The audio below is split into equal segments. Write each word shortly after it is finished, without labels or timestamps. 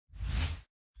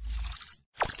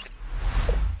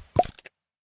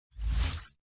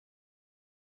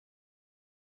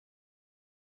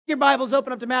Your Bibles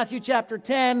open up to Matthew chapter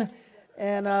 10,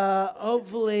 and not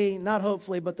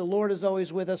hopefully, but the Lord is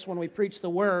always with us when we preach the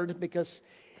Word, because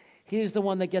He's the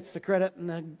one that gets the credit and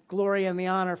the glory and the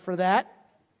honor for that.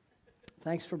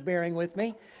 Thanks for bearing with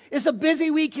me. It's a busy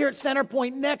week here at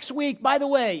Centerpoint. Next week, by the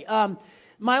way,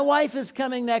 my wife is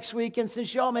coming next week, and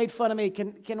since y'all made fun of me,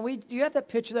 do you have that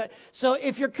picture that? So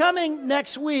if you're coming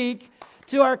next week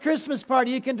to our Christmas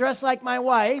party, you can dress like my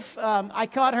wife. I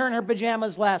caught her in her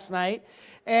pajamas last night.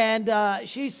 And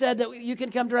she said that you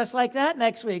can come dressed like that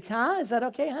next week, huh? Is that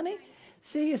okay, honey?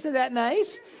 See, isn't that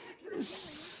nice?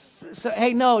 So,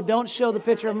 hey, no, don't show the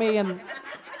picture of me in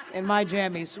my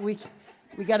jammies. We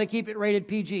got to keep it rated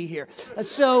PG here.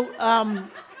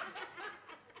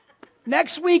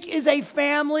 Next week is a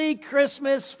family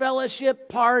Christmas fellowship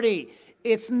party.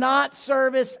 It's not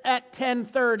service at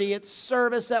 10:30. It's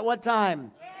service at what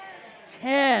time?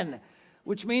 10.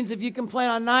 Which means if you can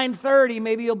plan on 9:30,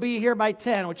 maybe you'll be here by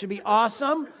 10, which would be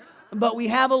awesome. But we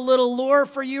have a little lure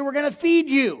for you. We're going to feed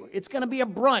you. It's going to be a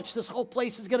brunch. This whole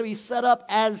place is going to be set up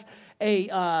as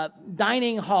a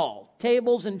dining hall,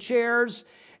 tables and chairs,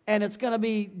 and it's going to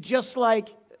be just like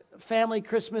family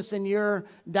Christmas in your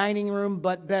dining room,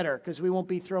 but better, because we won't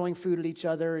be throwing food at each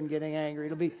other and getting angry.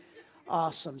 It'll be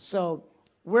awesome. So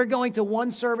we're going to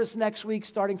one service next week,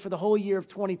 starting for the whole year of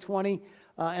 2020.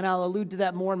 And I'll allude to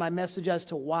that more in my message as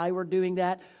to why we're doing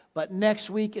that. But next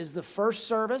week is the first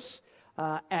service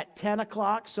at 10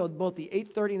 o'clock. So both the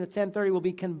 8:30 and the 10:30 will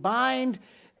be combined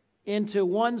into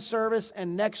one service.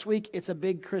 And next week, it's a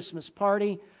big Christmas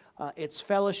party. It's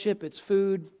fellowship, it's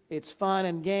food, it's fun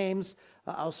and games.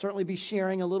 I'll certainly be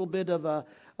sharing a little bit of a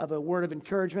word of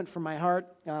encouragement from my heart.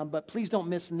 But please don't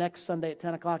miss next Sunday at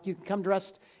 10 o'clock. You can come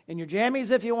dressed in your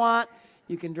jammies if you want.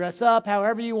 You can dress up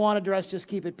however you want to dress. Just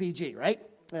keep it PG, right?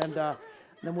 And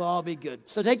then we'll all be good.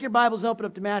 So take your Bibles, open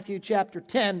up to Matthew chapter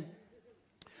 10.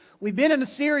 We've been in a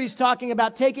series talking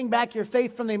about taking back your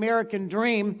faith from the American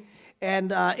dream.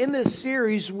 And in this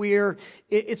series,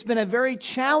 it's been a very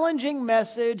challenging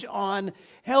message on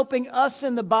helping us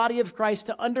in the body of Christ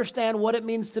to understand what it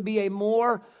means to be a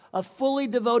fully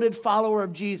devoted follower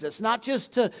of Jesus. Not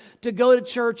just to go to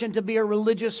church and to be a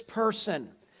religious person.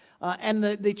 And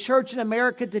the church in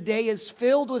America today is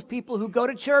filled with people who go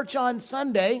to church on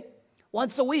Sunday,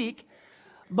 once a week,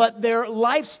 but their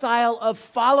lifestyle of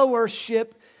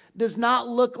followership does not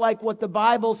look like what the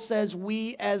Bible says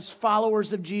we as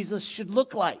followers of Jesus should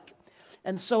look like.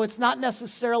 And so it's not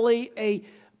necessarily a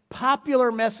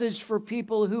popular message for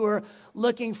people who are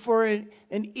looking for an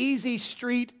easy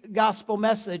street gospel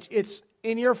message. It's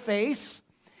in your face.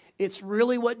 It's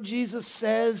really what Jesus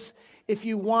says. If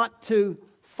you want to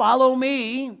follow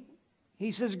me,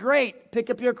 he says, great, pick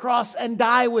up your cross and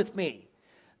die with me.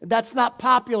 That's not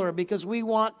popular because we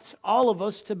want all of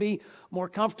us to be more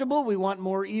comfortable. We want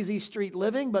more easy street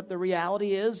living, but the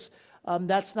reality is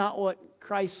that's not what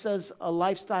Christ says a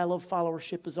lifestyle of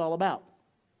followership is all about.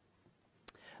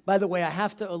 By the way, I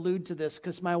have to allude to this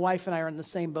because my wife and I are in the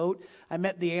same boat. I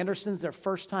met the Andersons their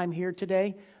first time here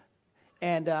today.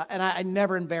 And I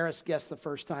never embarrass guests the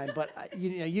first time, but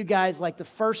you guys, like the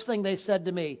first thing they said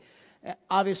to me,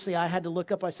 obviously I had to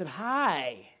look up, I said,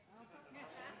 hi.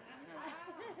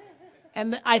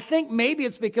 And I think maybe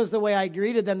it's because the way I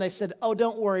greeted them, they said, oh,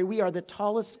 don't worry, we are the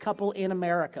tallest couple in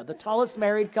America. The tallest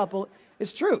married couple,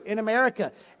 it's true, in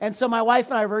America. And so my wife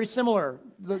and I are very similar,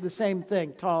 the same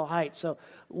thing, tall height. So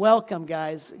welcome,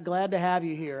 guys. Glad to have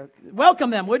you here. Welcome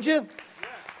them, would you?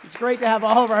 It's great to have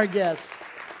all of our guests.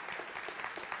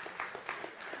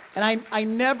 And I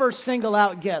never single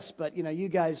out guests, but you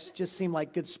guys just seem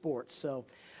like good sports. So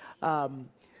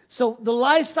the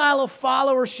lifestyle of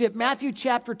followership, Matthew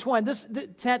chapter 20,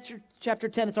 chapter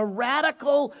 10, it's a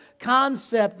radical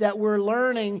concept that we're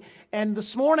learning. And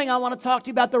this morning I want to talk to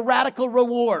you about the radical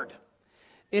reward.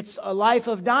 It's a life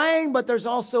of dying, but there's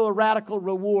also a radical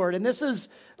reward. And this is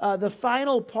the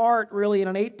final part, really, in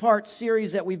an 8-part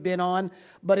series that we've been on.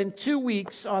 But in 2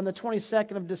 weeks, on the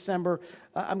 22nd of December,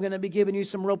 I'm going to be giving you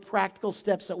some real practical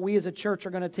steps that we as a church are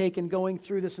going to take in going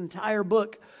through this entire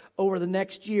book over the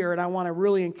next year. And I want to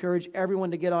really encourage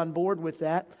everyone to get on board with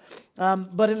that.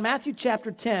 But in Matthew chapter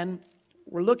 10,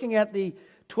 we're looking at the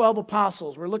 12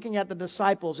 apostles. We're looking at the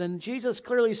disciples. And Jesus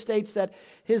clearly states that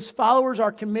his followers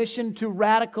are commissioned to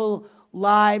radical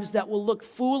lives that will look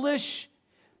foolish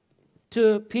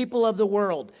to people of the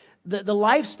world. The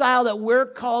lifestyle that we're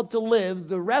called to live,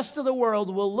 the rest of the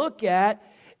world will look at,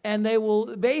 and they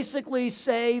will basically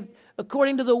say,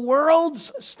 according to the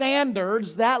world's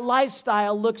standards, that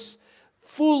lifestyle looks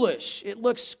foolish. It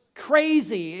looks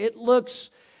crazy. It looks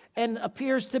and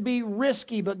appears to be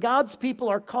risky. But God's people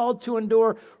are called to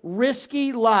endure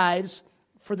risky lives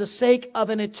for the sake of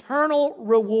an eternal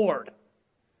reward.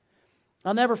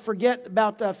 I'll never forget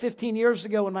about 15 years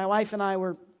ago when my wife and I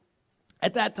were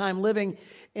at that time living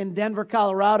in Denver,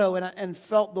 Colorado, and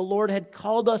felt the Lord had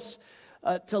called us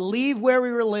to leave where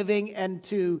we were living and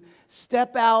to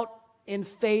step out in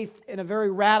faith in a very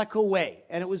radical way.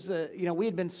 And it was, we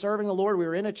had been serving the Lord. We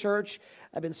were in a church.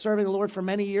 I've been serving the Lord for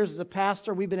many years as a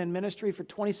pastor. We've been in ministry for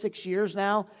 26 years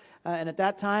now. And at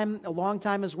that time, a long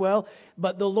time as well.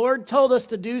 But the Lord told us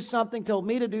to do something, told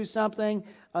me to do something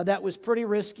that was pretty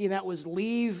risky. And that was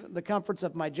leave the comforts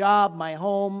of my job, my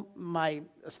home, my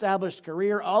established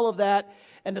career, all of that,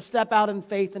 and to step out in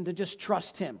faith and to just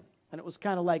trust Him. And it was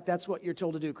kind of like, that's what you're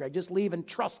told to do, Craig. Just leave and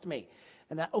trust me.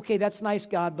 And that, okay, that's nice,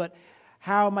 God, but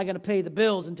how am I going to pay the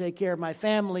bills and take care of my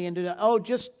family? And do that? Oh,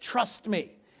 just trust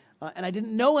me. And I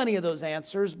didn't know any of those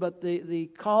answers, but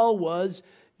the call was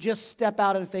just step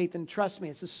out in faith and trust me.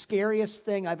 It's the scariest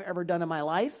thing I've ever done in my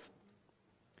life.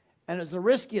 And it was the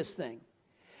riskiest thing.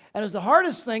 And it was the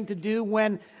hardest thing to do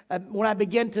when I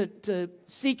began to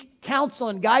seek counsel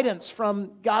and guidance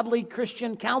from godly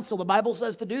Christian counsel. The Bible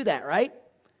says to do that, right?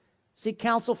 Seek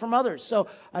counsel from others. So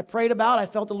I prayed about it. I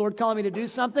felt the Lord calling me to do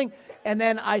something. And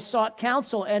then I sought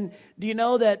counsel. And do you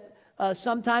know that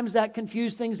sometimes that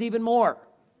confused things even more?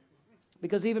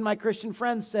 Because even my Christian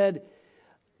friends said,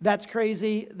 that's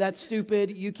crazy, that's stupid,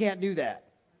 you can't do that.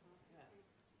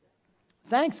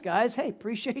 Thanks, guys. Hey,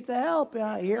 appreciate the help.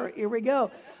 Here we go.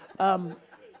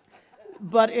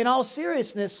 But in all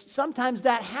seriousness, sometimes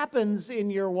that happens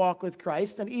in your walk with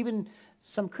Christ, and even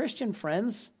some Christian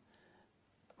friends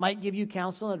might give you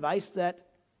counsel and advice that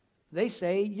they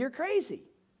say, you're crazy,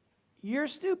 you're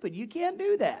stupid, you can't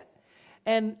do that.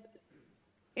 And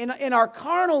in our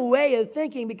carnal way of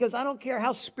thinking, because I don't care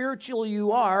how spiritual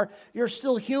you are, you're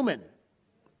still human.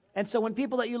 And so when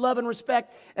people that you love and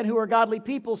respect and who are godly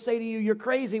people say to you, you're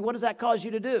crazy, what does that cause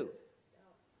you to do?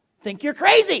 Think you're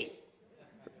crazy,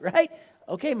 right?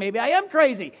 Okay, maybe I am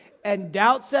crazy. And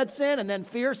doubt sets in, and then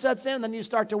fear sets in, and then you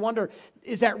start to wonder,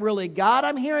 is that really God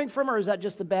I'm hearing from, or is that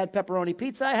just the bad pepperoni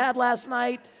pizza I had last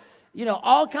night?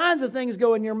 All kinds of things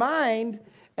go in your mind.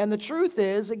 And the truth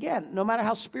is, again, no matter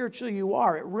how spiritual you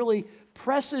are, it really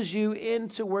presses you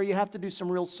into where you have to do some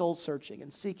real soul searching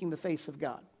and seeking the face of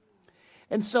God.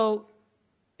 And so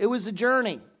it was a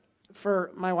journey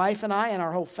for my wife and I and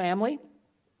our whole family.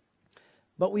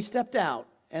 But we stepped out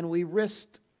and we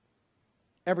risked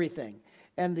everything.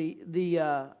 And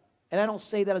and I don't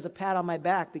say that as a pat on my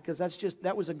back, because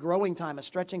that was a growing time, a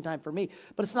stretching time for me.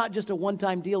 But it's not just a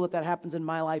one-time deal that happens in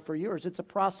my life or yours. It's a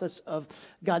process of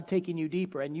God taking you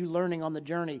deeper and you learning on the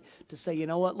journey to say, you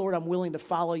know what, Lord, I'm willing to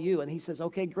follow you. And He says,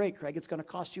 okay, great, Craig, it's going to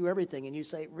cost you everything. And you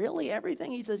say, really,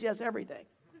 everything? He says, yes, everything.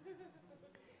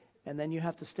 And then you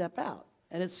have to step out.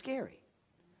 And it's scary.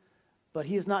 But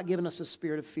He has not given us a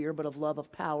spirit of fear, but of love,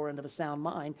 of power, and of a sound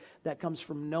mind that comes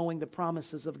from knowing the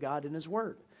promises of God in His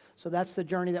Word. So that's the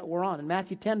journey that we're on. And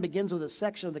Matthew 10 begins with a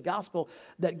section of the gospel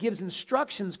that gives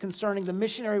instructions concerning the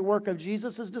missionary work of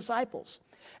Jesus' disciples.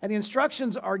 And the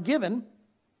instructions are given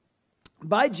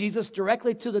by Jesus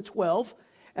directly to the 12,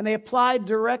 and they applied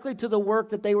directly to the work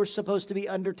that they were supposed to be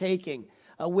undertaking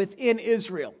within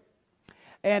Israel.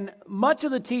 And much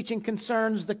of the teaching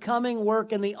concerns the coming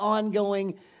work and the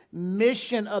ongoing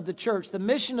mission of the church. The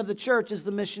mission of the church is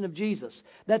the mission of Jesus.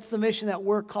 That's the mission that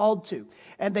we're called to.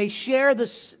 And they share the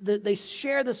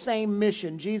same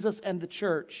mission, Jesus and the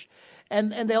church.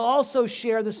 And they'll also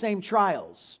share the same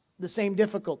trials, the same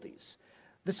difficulties,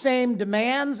 the same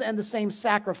demands and the same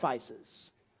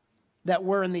sacrifices that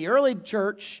were in the early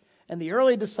church and the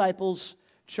early disciples'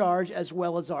 charge as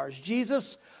well as ours.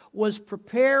 Jesus was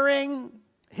preparing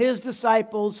His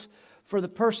disciples for the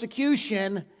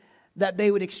persecution that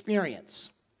they would experience.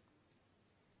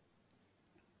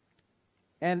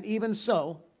 And even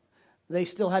so, they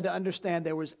still had to understand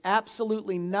there was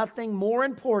absolutely nothing more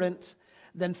important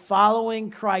than following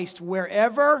Christ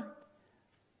wherever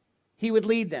He would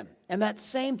lead them. And that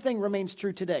same thing remains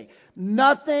true today.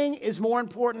 Nothing is more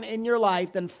important in your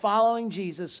life than following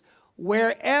Jesus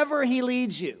wherever He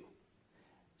leads you.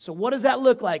 So what does that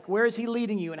look like? Where is He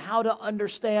leading you, and how to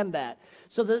understand that?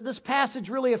 So this passage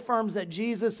really affirms that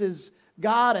Jesus is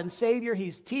God and Savior.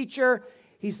 He's teacher.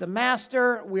 He's the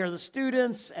master. We are the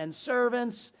students and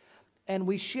servants. And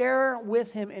we share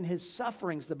with Him in His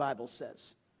sufferings, the Bible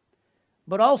says.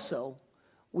 But also,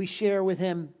 we share with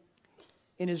Him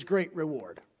in His great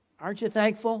reward. Aren't you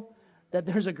thankful that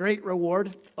there's a great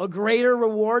reward? A greater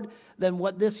reward than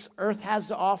what this earth has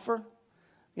to offer?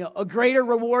 A greater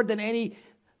reward than any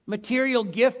material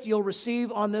gift you'll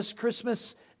receive on this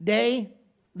Christmas day.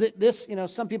 This,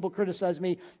 some people criticize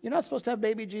me. You're not supposed to have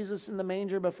baby Jesus in the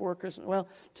manger before Christmas. Well,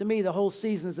 to me, the whole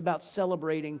season is about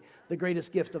celebrating the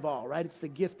greatest gift of all, right? It's the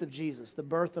gift of Jesus, the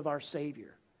birth of our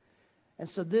Savior. And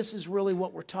so this is really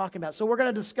what we're talking about. So we're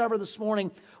going to discover this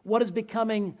morning what does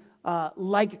becoming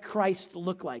like Christ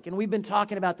look like. And we've been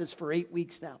talking about this for 8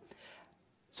 weeks now.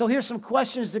 So here's some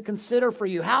questions to consider for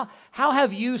you. How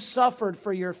have you suffered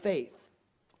for your faith?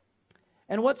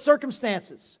 And what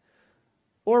circumstances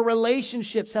or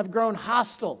relationships have grown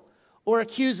hostile or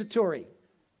accusatory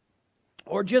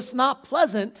or just not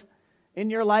pleasant in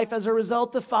your life as a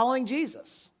result of following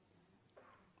Jesus?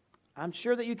 I'm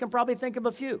sure that you can probably think of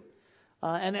a few.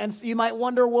 And you might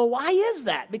wonder, well, why is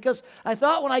that? Because I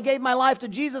thought when I gave my life to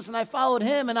Jesus and I followed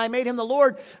Him and I made Him the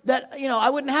Lord that, I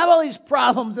wouldn't have all these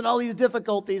problems and all these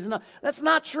difficulties. And that's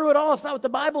not true at all. It's not what the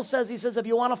Bible says. He says, if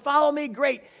you want to follow me,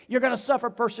 great. You're going to suffer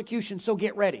persecution, so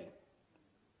get ready.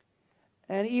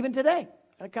 And even today,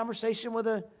 I had a conversation with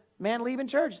a man leaving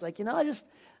church. He's like,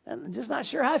 I'm just not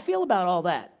sure how I feel about all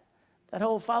that. That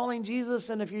whole following Jesus,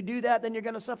 and if you do that, then you're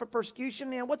going to suffer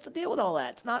persecution. What's the deal with all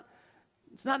that?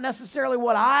 It's not necessarily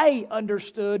what I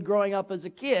understood growing up as a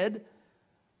kid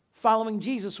following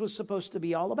Jesus was supposed to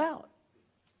be all about.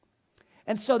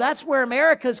 And so that's where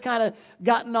America's kind of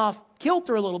gotten off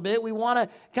kilter a little bit. We want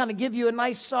to kind of give you a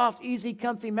nice, soft, easy,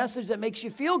 comfy message that makes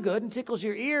you feel good and tickles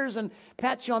your ears and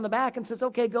pats you on the back and says,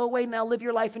 okay, go away now, live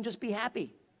your life and just be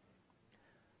happy.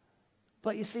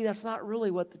 But you see, that's not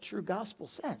really what the true gospel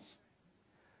says.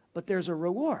 But there's a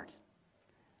reward.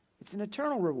 It's an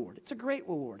eternal reward. It's a great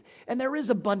reward. And there is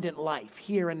abundant life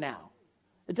here and now.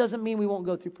 It doesn't mean we won't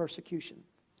go through persecution.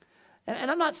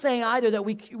 And I'm not saying either that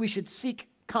we should seek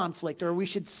conflict or we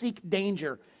should seek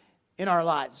danger in our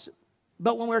lives.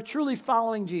 But when we're truly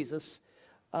following Jesus,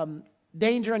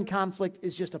 danger and conflict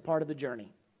is just a part of the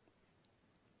journey.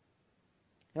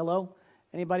 Hello?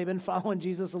 Anybody been following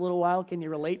Jesus a little while? Can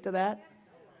you relate to that?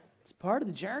 It's part of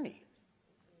the journey.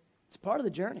 It's part of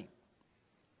the journey.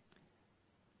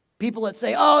 People that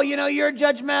say, oh, you're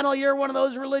judgmental, you're one of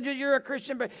those religious, you're a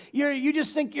Christian, but you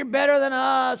just think you're better than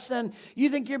us, and you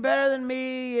think you're better than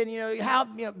me,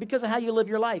 and because of how you live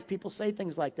your life, people say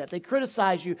things like that. They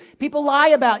criticize you. People lie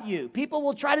about you. People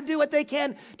will try to do what they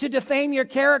can to defame your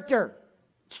character.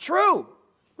 It's true.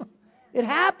 It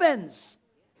happens.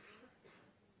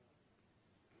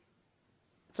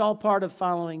 It's all part of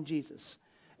following Jesus.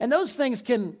 And those things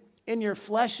can, in your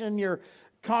flesh and your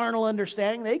carnal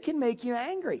understanding, they can make you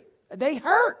angry. They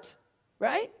hurt,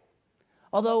 right?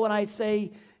 Although when I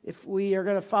say if we are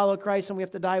going to follow Christ and we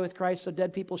have to die with Christ, so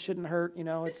dead people shouldn't hurt,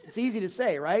 it's easy to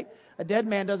say, right? A dead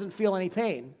man doesn't feel any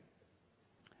pain.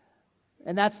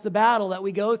 And that's the battle that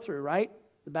we go through, right?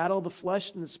 The battle of the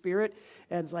flesh and the spirit.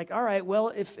 And it's like, all right, well,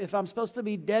 if I'm supposed to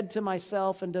be dead to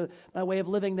myself and to my way of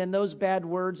living, then those bad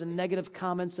words and negative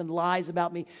comments and lies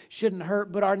about me shouldn't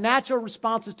hurt. But our natural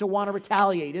response is to want to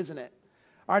retaliate, isn't it?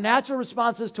 Our natural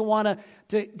response is to want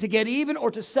to get even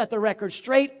or to set the record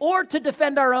straight or to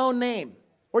defend our own name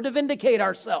or to vindicate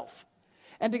ourselves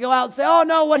and to go out and say, oh,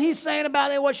 no, what he's saying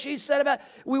about it, what she said about it.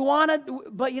 We want to,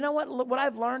 but you know what? What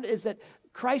I've learned is that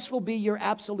Christ will be your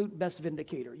absolute best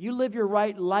vindicator. You live your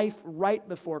life right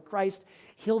before Christ.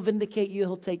 He'll vindicate you.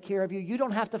 He'll take care of you. You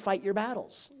don't have to fight your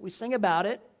battles. We sing about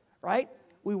it, right?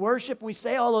 We worship, we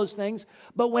say all those things,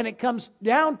 but when it comes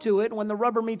down to it, when the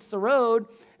rubber meets the road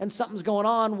and something's going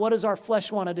on, what does our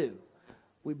flesh want to do?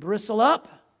 We bristle up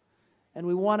and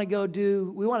we want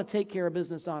to take care of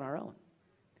business on our own.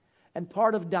 And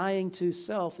part of dying to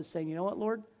self is saying, you know what,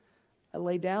 Lord? I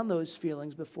lay down those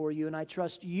feelings before you and I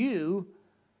trust you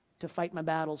to fight my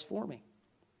battles for me.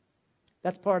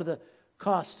 That's part of the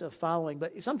cost of following,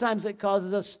 but sometimes it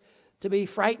causes us to be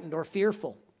frightened or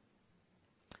fearful.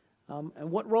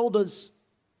 And what role does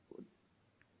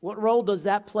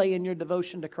that play in your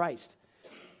devotion to Christ?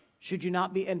 Should you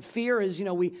not be? And fear is,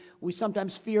 we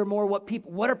sometimes fear more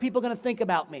what are people going to think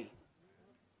about me?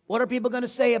 What are people going to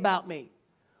say about me?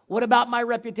 What about my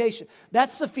reputation?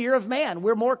 That's the fear of man.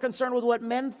 We're more concerned with what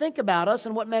men think about us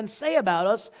and what men say about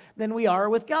us than we are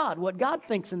with God, what God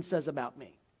thinks and says about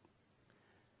me.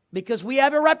 Because we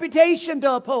have a reputation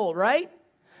to uphold, right?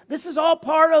 This is all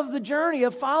part of the journey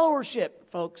of followership,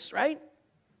 folks, right?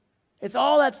 It's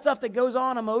all that stuff that goes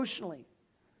on emotionally.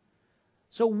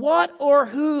 So what or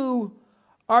who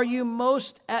are you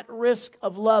most at risk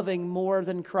of loving more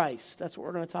than Christ? That's what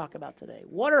we're going to talk about today.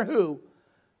 What or who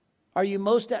are you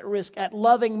most at risk at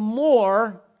loving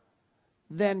more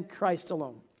than Christ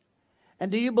alone?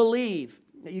 And do you believe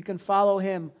that you can follow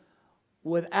Him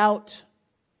without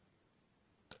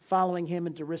following Him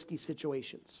into risky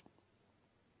situations?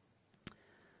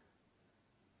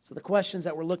 So the questions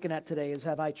that we're looking at today is,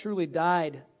 have I truly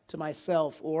died to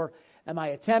myself, or am I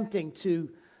attempting to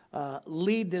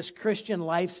lead this Christian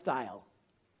lifestyle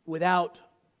without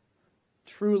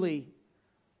truly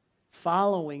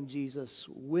following Jesus,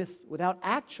 without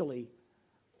actually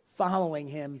following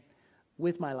him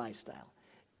with my lifestyle?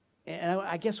 And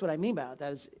I guess what I mean by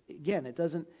that is, again, it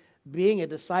doesn't, being a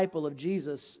disciple of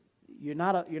Jesus, you're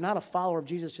not a follower of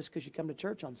Jesus just because you come to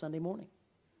church on Sunday morning.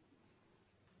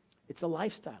 It's a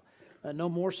lifestyle. No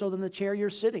more so than the chair you're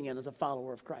sitting in as a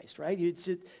follower of Christ, right?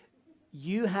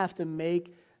 You have to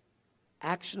make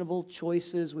actionable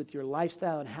choices with your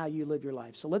lifestyle and how you live your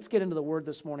life. So let's get into the Word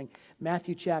this morning.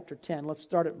 Matthew chapter 10. Let's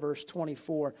start at verse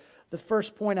 24. The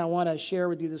first point I want to share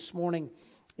with you this morning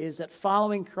is that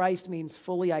following Christ means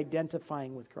fully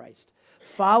identifying with Christ.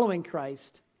 Following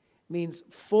Christ means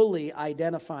fully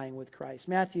identifying with Christ.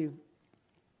 Matthew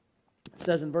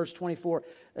says in verse 24,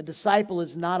 a disciple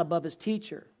is not above his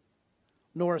teacher,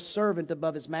 nor a servant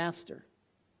above his master.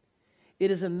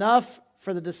 It is enough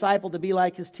for the disciple to be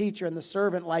like his teacher and the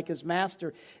servant like his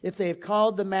master. If they have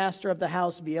called the master of the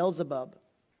house Beelzebub,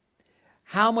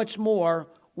 how much more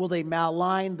will they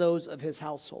malign those of his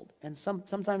household? And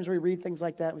sometimes we read things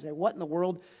like that and we say, what in the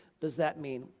world does that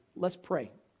mean? Let's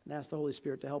pray and ask the Holy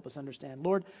Spirit to help us understand.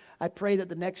 Lord, I pray that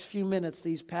the next few minutes,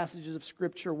 these passages of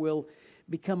Scripture will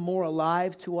become more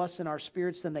alive to us in our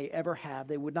spirits than they ever have.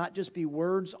 They would not just be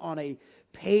words on a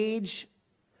page,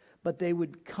 but they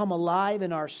would come alive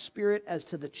in our spirit as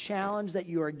to the challenge that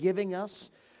you are giving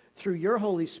us through your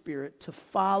Holy Spirit to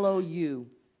follow you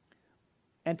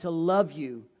and to love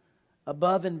you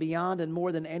above and beyond and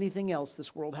more than anything else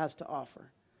this world has to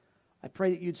offer. I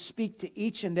pray that you'd speak to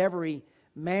each and every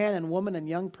man and woman and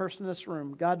young person in this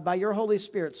room. God, by your Holy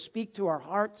Spirit, speak to our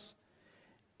hearts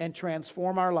and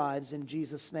transform our lives in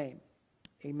Jesus' name.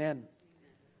 Amen.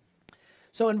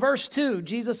 So in verse 2,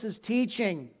 Jesus is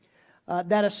teaching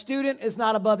that a student is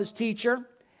not above his teacher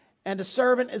and a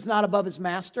servant is not above his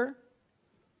master.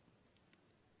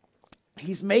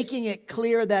 He's making it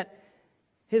clear that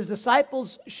his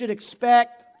disciples should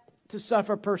expect to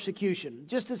suffer persecution,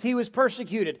 just as he was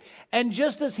persecuted and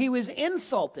just as he was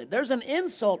insulted. There's an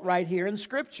insult right here in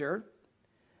Scripture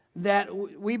that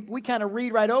we kind of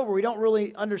read right over. We don't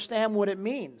really understand what it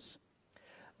means.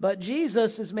 But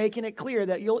Jesus is making it clear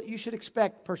that you should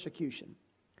expect persecution.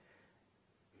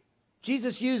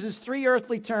 Jesus uses three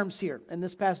earthly terms here in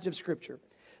this passage of Scripture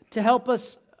to help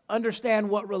us understand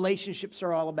what relationships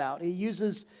are all about. He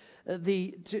uses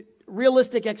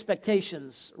realistic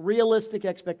expectations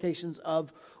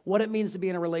of what it means to be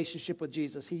in a relationship with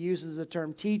Jesus. He uses the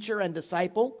term teacher and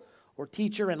disciple, or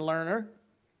teacher and learner.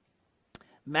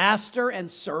 Master and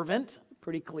servant,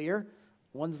 pretty clear.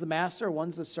 One's the master,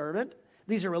 one's the servant.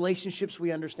 These are relationships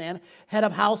we understand. Head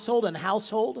of household and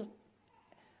household.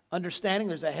 Understanding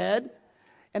there's a head.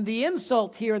 And the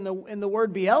insult here in the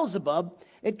word Beelzebub,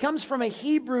 it comes from a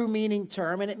Hebrew meaning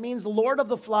term, and it means Lord of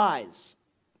the Flies.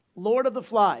 Lord of the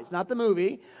Flies, not the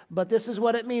movie, but this is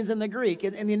what it means in the Greek.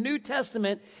 In the New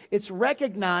Testament, it's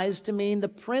recognized to mean the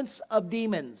prince of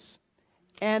demons,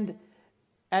 and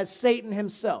as Satan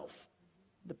himself.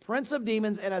 The prince of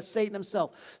demons and as Satan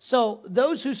himself. So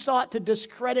those who sought to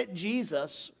discredit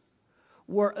Jesus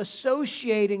were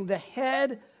associating the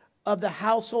head of the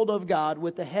household of God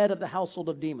with the head of the household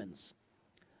of demons.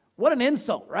 What an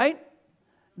insult, right?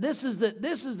 This is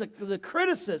the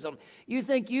criticism. You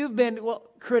think you've been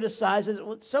criticized.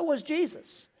 So was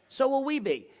Jesus. So will we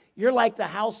be. You're like the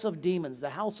house of demons, the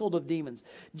household of demons.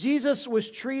 Jesus was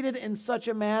treated in such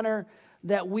a manner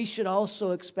that we should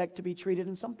also expect to be treated,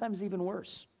 and sometimes even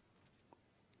worse.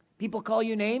 People call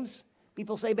you names.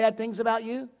 People say bad things about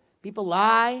you. People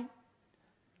lie.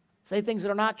 Say things that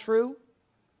are not true.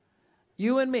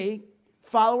 You and me,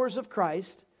 followers of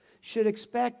Christ, should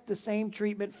expect the same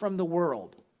treatment from the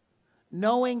world,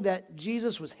 knowing that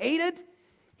Jesus was hated,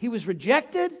 he was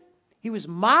rejected, he was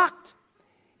mocked,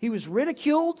 he was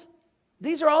ridiculed.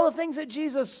 These are all the things that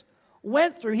Jesus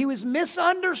went through. He was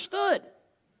misunderstood.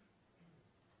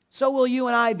 So will you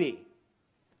and I be,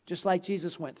 just like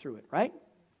Jesus went through it, right?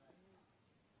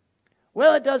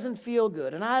 Well, it doesn't feel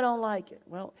good, and I don't like it.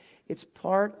 Well, it's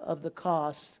part of the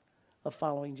cost of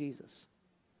following Jesus.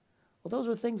 Well, those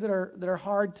are things that are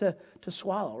hard to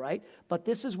swallow, right? But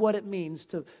this is what it means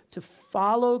to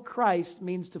follow Christ,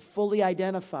 means to fully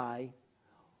identify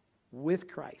with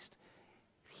Christ.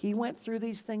 If he went through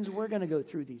these things, we're going to go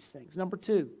through these things. Number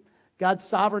two, God's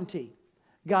sovereignty.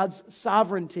 God's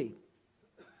sovereignty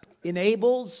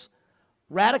enables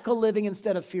radical living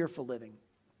instead of fearful living.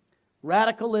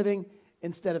 Radical living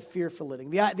instead of fearful living.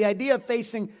 The idea of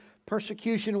facing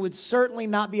Persecution would certainly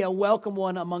not be a welcome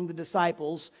one among the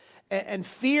disciples, and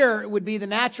fear would be the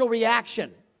natural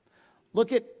reaction.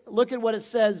 Look at what it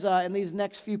says in these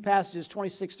next few passages,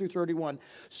 26 through 31.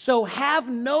 So have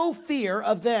no fear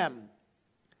of them,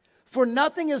 for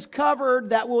nothing is covered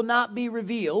that will not be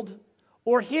revealed,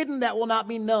 or hidden that will not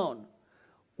be known.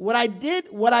 What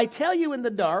I tell you in the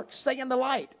dark, say in the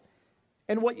light,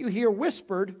 and what you hear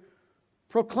whispered,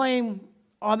 proclaim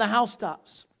on the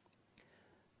housetops.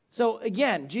 So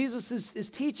again, Jesus is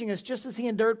teaching us, just as he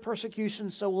endured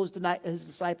persecution, so will his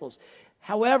disciples.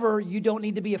 However, you don't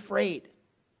need to be afraid.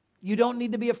 You don't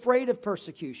need to be afraid of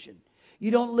persecution. You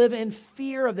don't live in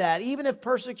fear of that. Even if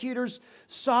persecutors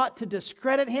sought to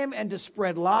discredit him and to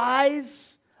spread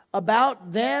lies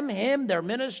about them, him, their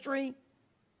ministry,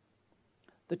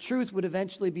 the truth would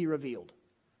eventually be revealed.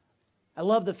 I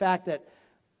love the fact that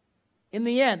in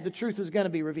the end, the truth is going to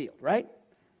be revealed, right?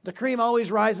 The cream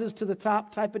always rises to the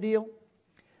top type of deal.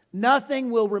 Nothing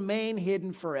will remain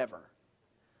hidden forever.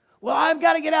 Well, I've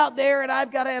got to get out there and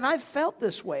I've felt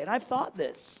this way and I've thought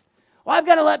this. Well, I've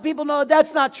got to let people know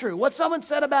that's not true. What someone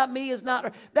said about me is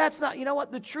not, that's not, you know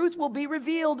what? The truth will be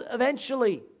revealed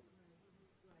eventually.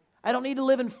 I don't need to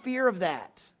live in fear of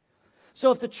that.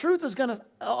 So if the truth is going to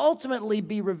ultimately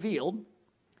be revealed,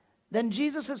 then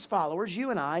Jesus' followers, you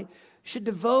and I, should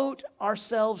devote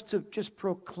ourselves to just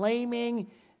proclaiming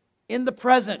in the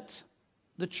present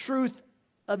the truth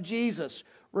of Jesus,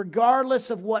 regardless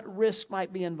of what risk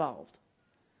might be involved.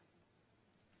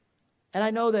 And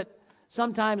I know that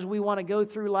sometimes we want to go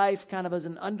through life kind of as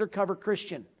an undercover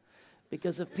Christian,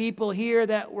 because if people hear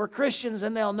that we're Christians,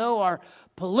 and they'll know our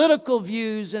political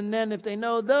views, and then if they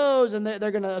know those, and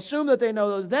they're going to assume that they know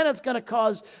those, then it's going to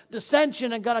cause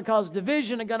dissension and going to cause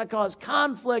division and going to cause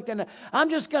conflict, and I'm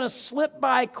just going to slip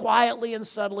by quietly and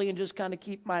subtly and just kind of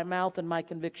keep my mouth and my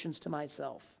convictions to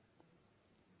myself.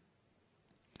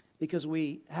 Because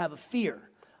we have a fear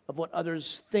of what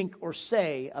others think or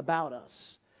say about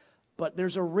us. But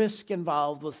there's a risk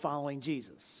involved with following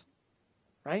Jesus,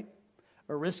 right?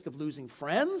 A risk of losing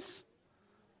friends.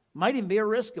 Might even be a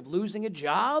risk of losing a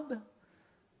job.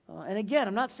 And again,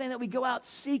 I'm not saying that we go out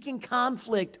seeking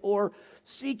conflict or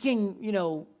seeking,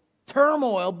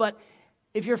 turmoil, but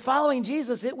if you're following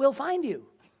Jesus, it will find you.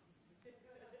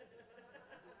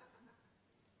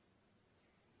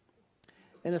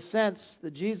 In a sense, the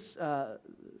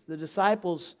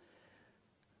disciples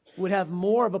would have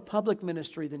more of a public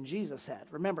ministry than Jesus had.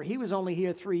 Remember, he was only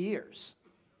here 3 years.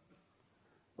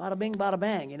 Bada bing, bada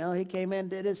bang. He came in,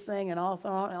 did his thing, and off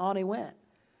and on he went.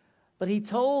 But he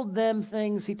told them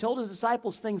things, he told his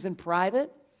disciples things in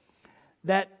private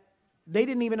that they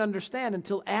didn't even understand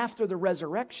until after the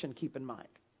resurrection, keep in mind.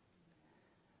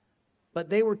 But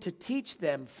they were to teach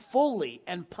them fully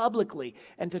and publicly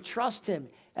and to trust him,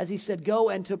 as he said, go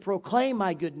and to proclaim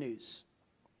my good news.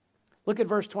 Look at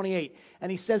verse 28, and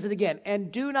he says it again.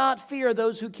 And do not fear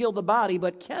those who kill the body,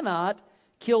 but cannot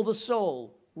kill the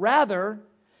soul. Rather,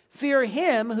 fear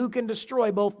him who can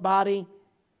destroy both body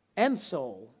and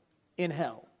soul in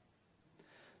hell.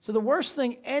 So the worst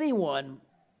thing anyone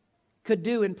could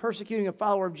do in persecuting a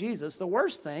follower of Jesus, the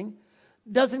worst thing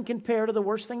doesn't compare to the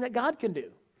worst thing that God can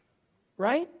do.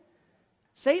 Right?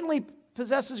 Satan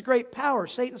possesses great power.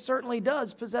 Satan certainly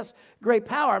does possess great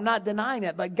power. I'm not denying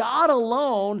that. But God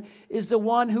alone is the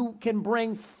one who can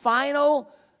bring final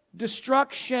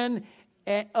destruction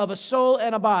of a soul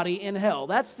and a body in hell.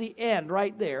 That's the end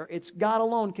right there. It's God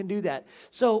alone can do that.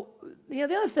 So, the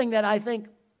other thing that I think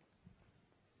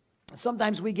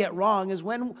sometimes we get wrong is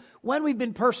when we've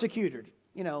been persecuted.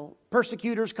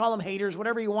 Persecutors, call them haters,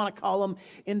 whatever you want to call them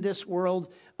in this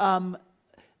world.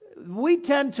 We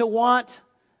tend to want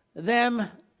them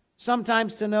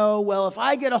sometimes to know, well, if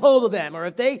I get a hold of them, or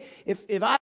if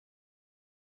I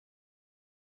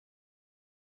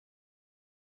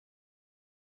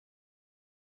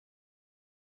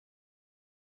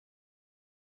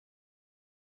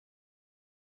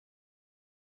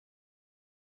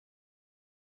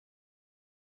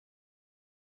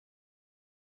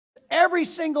every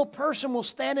single person will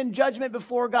stand in judgment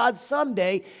before God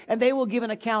someday, and they will give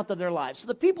an account of their lives. So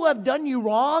the people who have done you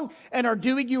wrong and are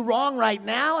doing you wrong right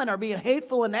now and are being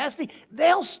hateful and nasty,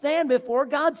 they'll stand before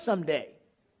God someday.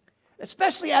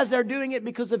 Especially as they're doing it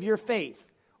because of your faith,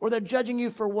 or they're judging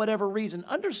you for whatever reason.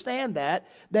 Understand that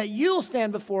you'll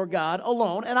stand before God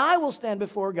alone, and I will stand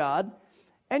before God,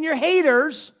 and your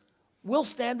haters will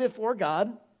stand before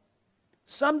God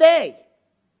someday.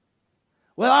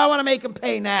 Well, I want to make them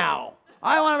pay now.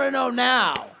 I want them to know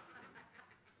now.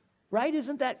 Right?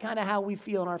 Isn't that kind of how we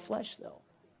feel in our flesh, though?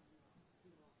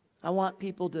 I want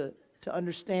people to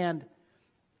understand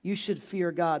You should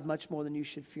fear God much more than you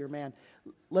should fear man.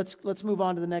 Let's move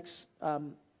on to the next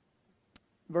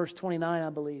verse 29, I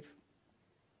believe.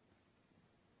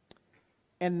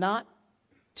 And not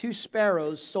 2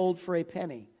 sparrows sold for a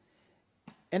penny,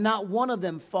 and not one of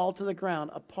them fall to the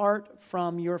ground apart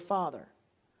from your Father.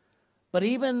 But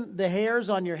even the hairs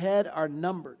on your head are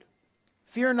numbered.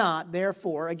 Fear not,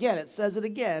 therefore, again, it says it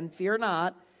again, fear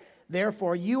not,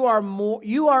 therefore, you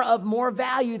are of more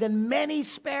value than many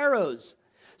sparrows.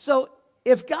 So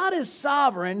if God is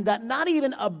sovereign, that not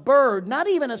even a bird, not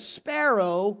even a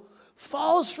sparrow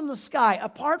falls from the sky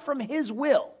apart from His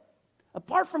will,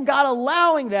 apart from God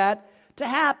allowing that to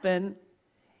happen,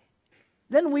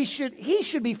 then He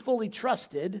should be fully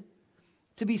trusted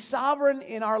to be sovereign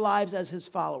in our lives as His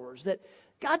followers. That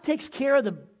God takes care of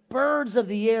the birds of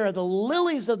the air, the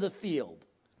lilies of the field.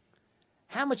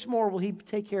 How much more will He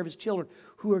take care of His children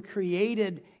who are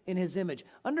created in His image?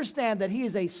 Understand that He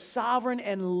is a sovereign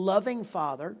and loving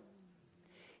Father.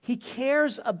 He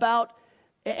cares about,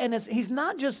 and His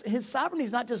sovereignty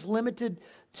is not just limited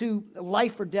to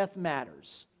life or death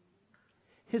matters.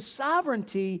 His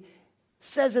sovereignty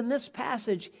says in this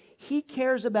passage, He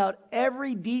cares about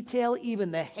every detail,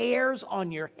 even the hairs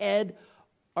on your head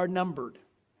are numbered.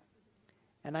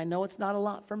 And I know it's not a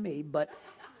lot for me, but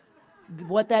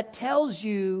what that tells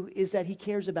you is that He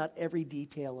cares about every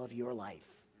detail of your life.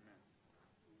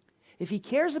 If He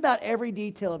cares about every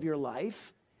detail of your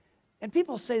life, and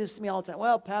people say this to me all the time,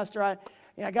 well, Pastor, I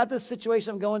got this situation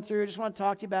I'm going through. I just want to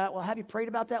talk to you about it. Well, have you prayed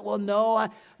about that? Well, no,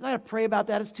 I'm not going to pray about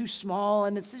that. It's too small,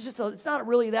 and it's not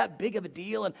really that big of a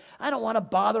deal, and I don't want to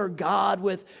bother God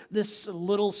with this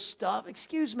little stuff.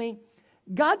 Excuse me.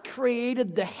 God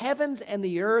created the heavens and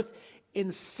the earth in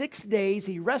 6 days.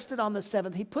 He rested on the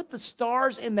seventh. He put the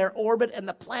stars in their orbit and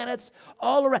the planets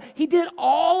all around. He did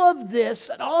all of this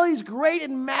and all these great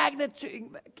and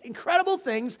incredible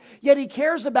things, yet He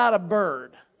cares about a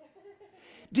bird.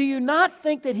 Do you not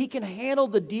think that He can handle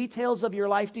the details of your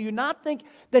life? Do you not think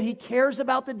that He cares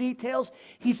about the details?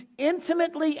 He's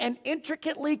intimately and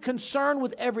intricately concerned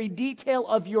with every detail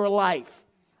of your life.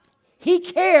 He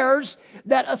cares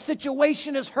that a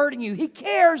situation is hurting you. He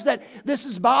cares that this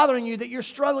is bothering you, that you're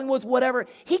struggling with whatever.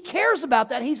 He cares about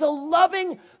that. He's a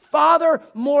loving Father,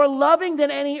 more loving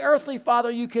than any earthly father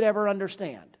you could ever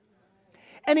understand.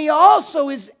 And He also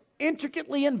is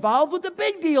intricately involved with the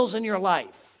big deals in your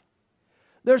life.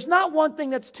 There's not one thing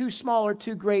that's too small or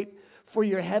too great for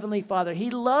your Heavenly Father.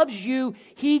 He loves you.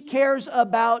 He cares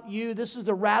about you. This is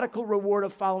the radical reward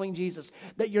of following Jesus,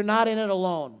 that you're not in it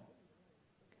alone.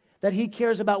 That He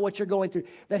cares about what you're going through,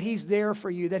 that He's there for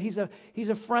you, that He's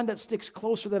a friend that sticks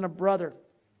closer than a brother.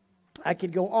 I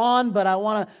could go on, but I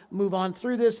want to move on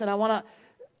through this, and I want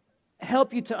to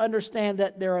help you to understand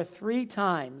that there are 3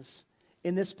 times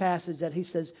in this passage that He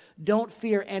says, don't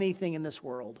fear anything in this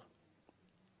world.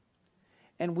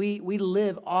 And we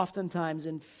live oftentimes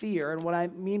in fear, and what I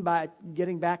mean by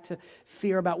getting back to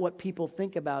fear about what people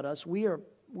think about us,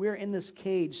 we're in this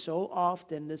cage so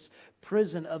often, this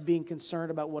prison of being concerned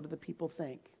about what other people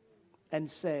think and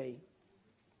say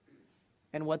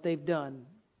and what they've done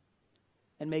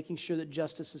and making sure that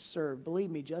justice is served. Believe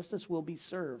me, justice will be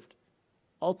served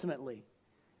ultimately.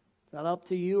 It's not up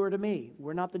to you or to me.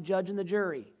 We're not the judge and the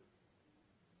jury.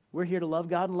 We're here to love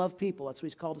God and love people. That's what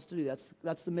He's called us to do.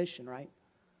 That's the mission, right?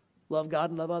 Love God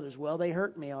and love others. Well, they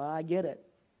hurt me. Oh, I get it.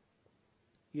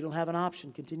 You don't have an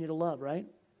option. Continue to love, right?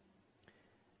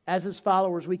 As His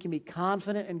followers, we can be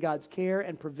confident in God's care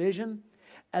and provision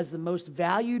as the most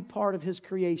valued part of His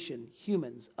creation,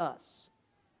 humans, us.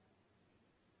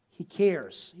 He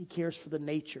cares. He cares for the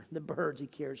nature, the birds. He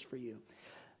cares for you.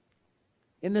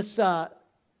 In this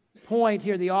point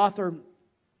here, the author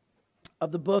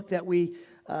of the book that we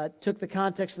took the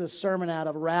context of the sermon out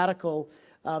of, Radical,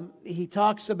 he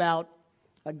talks about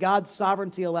God's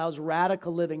sovereignty allows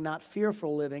radical living, not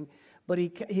fearful living. But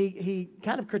he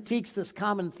kind of critiques this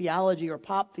common theology or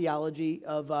pop theology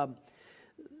of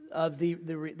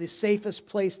the safest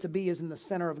place to be is in the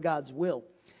center of God's will.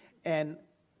 And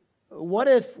what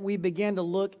if we began to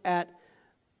look at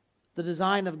the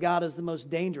design of God as the most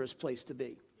dangerous place to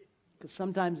be? Because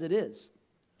sometimes it is.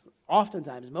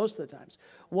 Oftentimes, most of the times.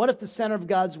 What if the center of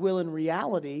God's will in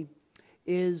reality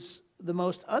is the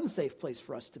most unsafe place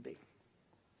for us to be?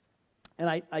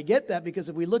 And I get that because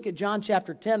if we look at John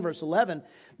chapter 10, verse 11,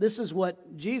 this is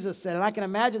what Jesus said. And I can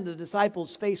imagine the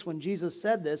disciples' face when Jesus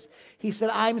said this. He said,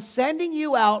 I'm sending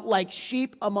you out like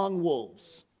sheep among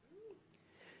wolves.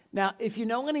 Now, if you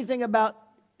know anything about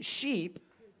sheep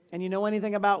and you know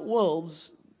anything about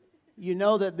wolves, you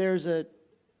know that there's a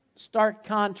stark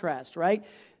contrast, right?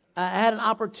 I had an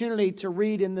opportunity to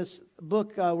read in this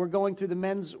book. We're going through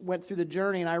went through the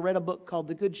journey, and I read a book called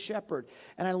The Good Shepherd.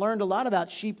 And I learned a lot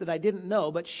about sheep that I didn't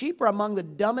know, but sheep are among the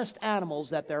dumbest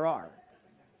animals that there are.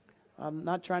 I'm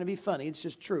not trying to be funny, it's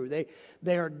just true.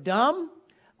 They are dumb.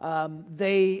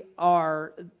 They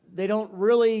don't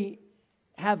really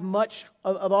have much,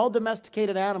 of all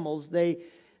domesticated animals, they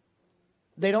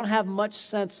don't have much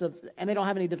sense of, and they don't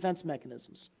have any defense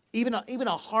mechanisms. Even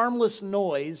a harmless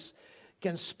noise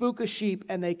can spook a sheep,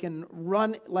 and they can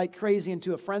run like crazy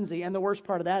into a frenzy. And the worst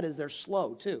part of that is they're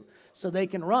slow too. So they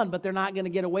can run, but they're not going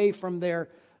to get away from their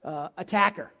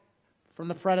attacker, from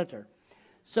the predator.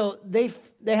 So they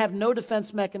have no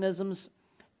defense mechanisms,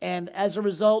 and as a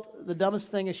result, the dumbest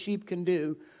thing a sheep can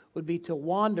do would be to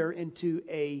wander into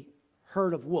a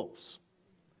herd of wolves.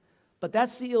 But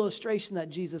that's the illustration that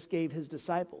Jesus gave his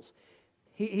disciples.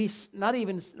 He's not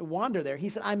even wander there. He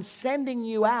said, I'm sending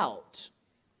you out.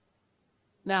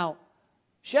 Now,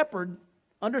 shepherd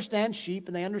understands sheep,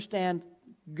 and they understand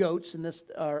goats in this,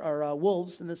 or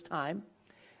wolves in this time.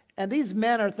 And these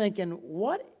men are thinking,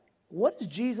 what is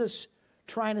Jesus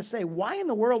trying to say? Why in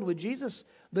the world would Jesus,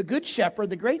 the good shepherd,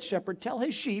 the great shepherd, tell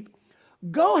his sheep,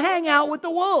 go hang out with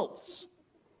the wolves?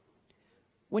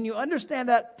 When you understand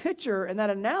that picture and that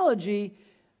analogy,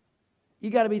 you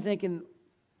got to be thinking,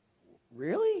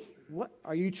 really? What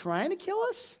are you trying to kill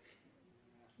us?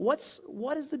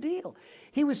 What is the deal?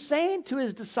 He was saying to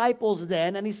his disciples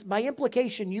then, and he's by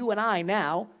implication you and I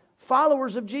now,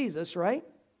 followers of Jesus, right?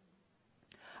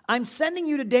 I'm sending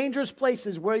you to dangerous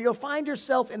places where you'll find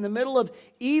yourself in the middle of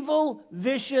evil,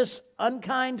 vicious,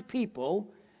 unkind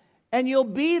people, and you'll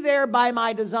be there by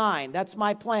my design. That's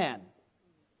my plan.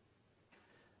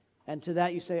 And to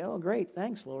that you say, oh, great,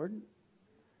 thanks, Lord.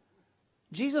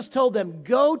 Jesus told them,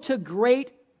 go to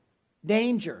great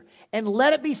danger, and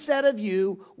let it be said of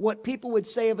you what people would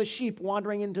say of a sheep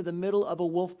wandering into the middle of a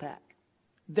wolf pack.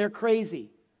 They're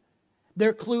crazy.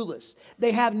 They're clueless.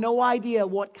 They have no idea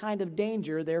what kind of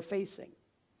danger they're facing.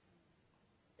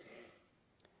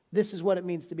 This is what it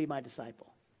means to be my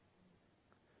disciple.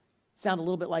 Sound a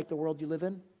little bit like the world you live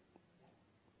in?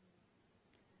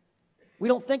 We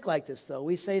don't think like this, though.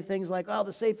 We say things like, oh,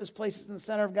 the safest place is in the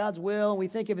center of God's will. And we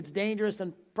think if it's dangerous,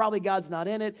 then probably God's not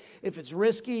in it. If it's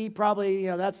risky, probably,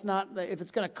 that's not, if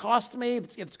it's going to cost me,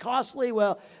 if it's costly,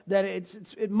 well, then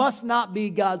it must not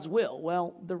be God's will.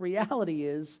 Well, the reality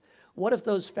is, what if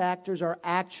those factors are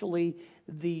actually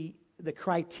the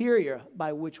criteria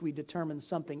by which we determine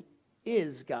something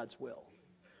is God's will?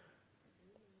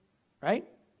 Right?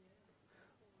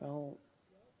 Well,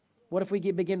 what if we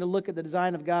begin to look at the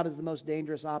design of God as the most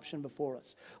dangerous option before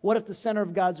us? What if the center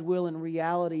of God's will in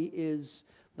reality is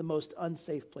the most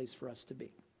unsafe place for us to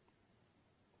be?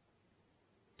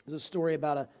 There's a story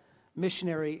about a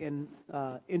missionary in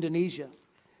Indonesia.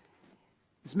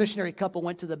 This missionary couple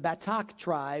went to the Batak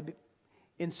tribe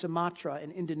in Sumatra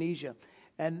in Indonesia.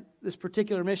 And this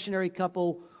particular missionary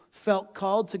couple felt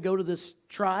called to go to this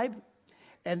tribe.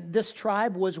 And this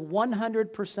tribe was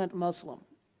 100% Muslim.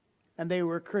 And they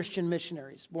were Christian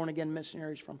missionaries, born-again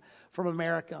missionaries from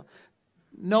America.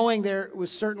 Knowing there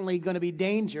was certainly going to be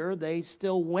danger, they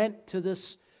still went to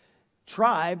this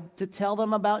tribe to tell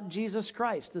them about Jesus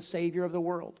Christ, the Savior of the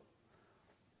world.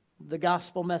 The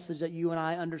gospel message that you and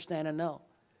I understand and know.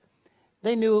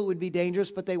 They knew it would be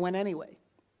dangerous, but they went anyway.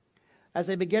 As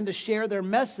they began to share their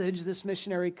message, this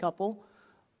missionary couple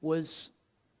was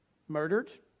murdered.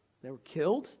 They were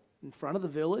killed in front of the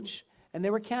village, and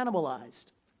they were cannibalized.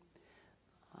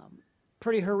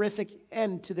 Pretty horrific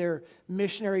end to their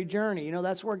missionary journey.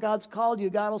 That's where God's called you.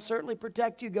 God will certainly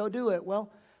protect you. Go do it.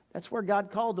 Well, that's where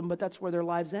God called them, but that's where their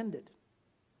lives ended.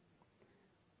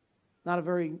 Not a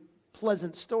very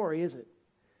pleasant story, is it?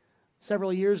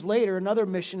 Several years later, another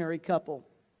missionary couple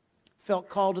felt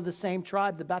called to the same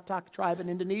tribe, the Batak tribe in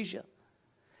Indonesia.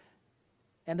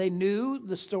 And they knew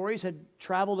the stories had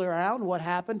traveled around what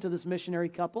happened to this missionary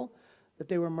couple, that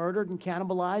they were murdered and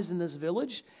cannibalized in this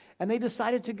village, and they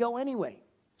decided to go anyway.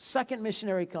 Second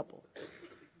missionary couple.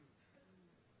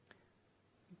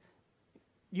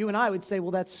 You and I would say,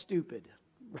 well, that's stupid,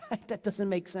 right? That doesn't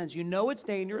make sense. You know it's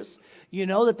dangerous. You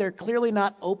know that they're clearly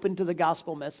not open to the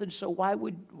gospel message, so why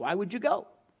would you go?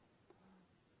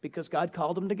 Because God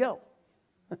called them to go.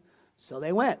 So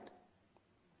they went.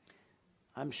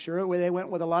 I'm sure they went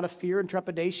with a lot of fear and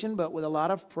trepidation, but with a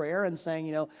lot of prayer and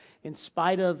saying, in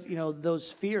spite of,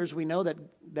 those fears, we know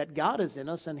that God is in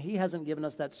us and He hasn't given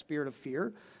us that spirit of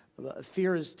fear.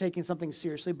 Fear is taking something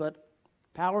seriously, but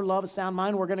power, love, a sound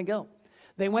mind, we're going to go.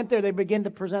 They went there, they began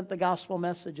to present the gospel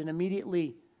message, and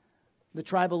immediately the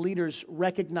tribal leaders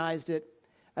recognized it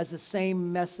as the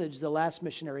same message the last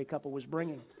missionary couple was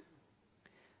bringing.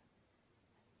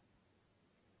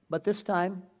 But this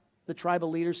time, the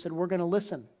tribal leaders said, we're going to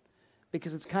listen,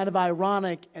 because it's kind of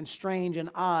ironic and strange and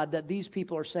odd that these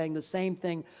people are saying the same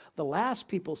thing the last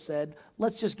people said.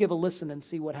 Let's just give a listen and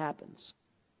see what happens.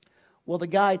 Well, the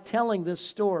guy telling this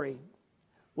story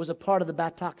was a part of the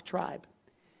Batak tribe.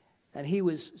 And he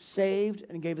was saved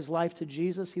and gave his life to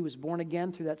Jesus. He was born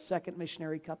again through that second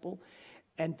missionary couple.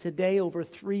 And today, over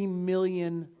 3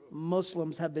 million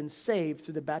Muslims have been saved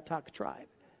through the Batak tribe.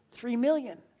 3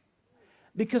 million.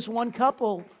 Because one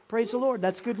couple, praise the Lord,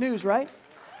 that's good news, right?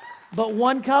 But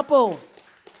one couple.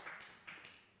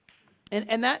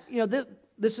 And that,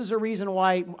 this is a reason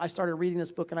why I started reading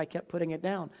this book and I kept putting it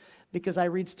down. Because I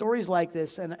read stories like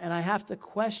this and I have to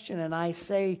question, and I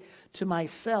say to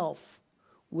myself,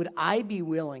 would I be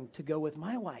willing to go with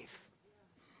my wife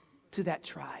to that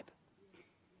tribe?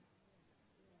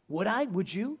 Would I?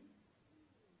 Would you?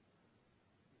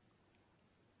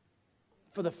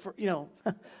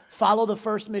 Follow the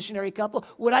first missionary couple?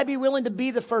 Would I be willing to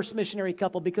be the first missionary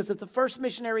couple? Because if the first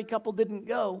missionary couple didn't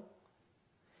go,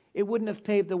 it wouldn't have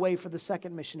paved the way for the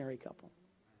second missionary couple.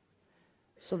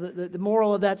 So the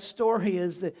moral of that story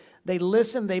is that they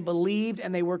listened, they believed,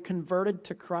 and they were converted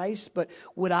to Christ. But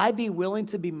would I be willing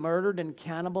to be murdered and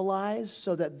cannibalized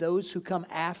so that those who come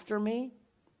after me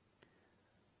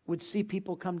would see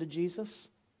people come to Jesus?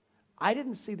 I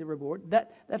didn't see the reward.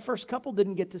 That first couple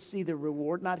didn't get to see the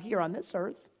reward, not here on this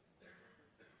earth.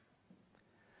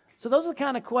 So those are the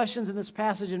kind of questions in this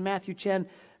passage in Matthew 10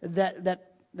 that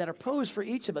are posed for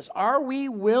each of us. Are we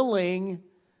willing,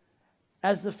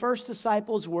 as the first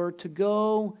disciples were, to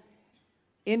go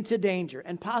into danger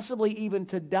and possibly even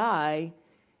to die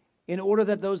in order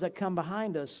that those that come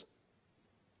behind us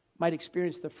might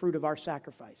experience the fruit of our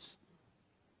sacrifice?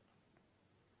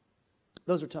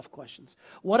 Those are tough questions.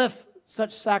 What if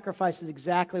such sacrifice is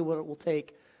exactly what it will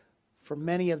take for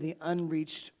many of the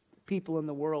unreached people in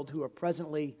the world who are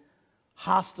presently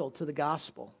hostile to the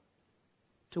gospel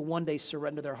to one day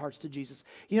surrender their hearts to Jesus?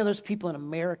 There's people in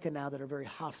America now that are very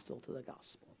hostile to the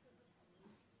gospel.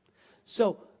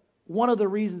 So one of the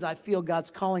reasons I feel God's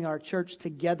calling our church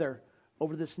together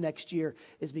over this next year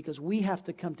is because we have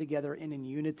to come together in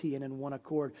unity and in one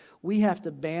accord. We have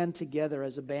to band together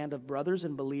as a band of brothers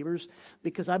and believers,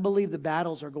 because I believe the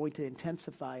battles are going to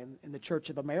intensify in the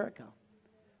Church of America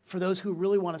for those who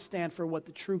really want to stand for what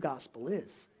the true gospel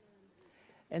is.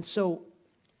 And so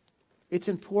it's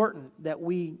important that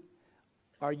we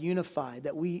are unified,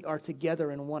 that we are together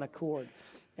in one accord.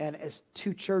 And as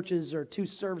two churches or two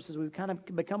services, we've kind of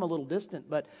become a little distant.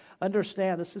 But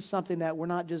understand, this is something that we're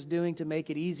not just doing to make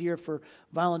it easier for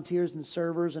volunteers and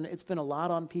servers. And it's been a lot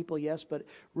on people, yes. But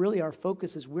really our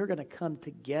focus is we're going to come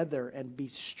together and be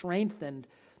strengthened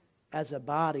as a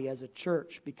body, as a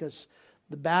church. Because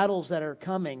the battles that are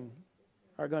coming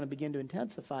are going to begin to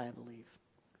intensify, I believe.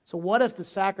 So what if the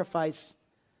sacrifice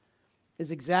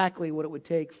is exactly what it would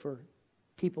take for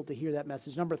people to hear that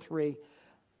message? Number 3,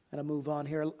 and I'll move on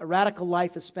here. A radical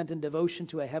life is spent in devotion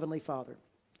to a heavenly Father,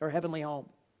 or heavenly home.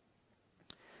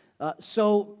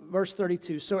 Verse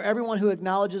 32, so everyone who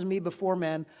acknowledges me before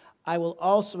men, I will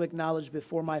also acknowledge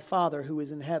before my Father who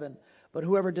is in heaven. But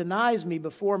whoever denies me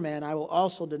before men, I will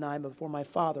also deny before my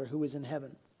Father who is in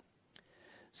heaven.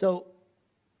 So,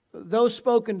 though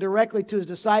spoken directly to his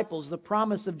disciples, the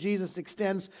promise of Jesus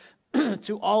extends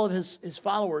to all of his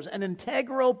followers. An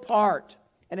integral part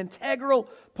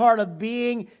of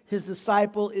being his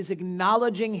disciple is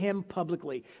acknowledging him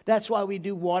publicly. That's why we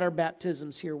do water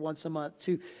baptisms here once a month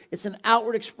too. It's an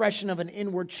outward expression of an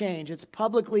inward change. It's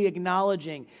publicly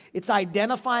acknowledging. It's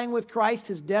identifying with Christ,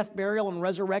 his death, burial, and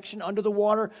resurrection under the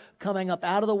water, coming up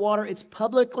out of the water. It's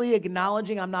publicly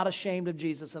acknowledging, I'm not ashamed of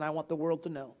Jesus and I want the world to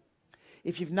know.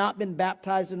 If you've not been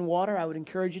baptized in water, I would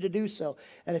encourage you to do so.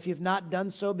 And if you've not done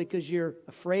so because you're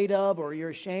afraid of, or you're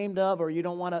ashamed of, or you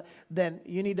don't want to, then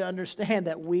you need to understand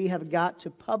that we have got to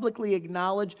publicly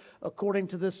acknowledge, according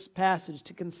to this passage,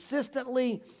 to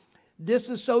consistently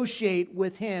disassociate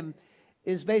with him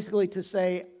is basically to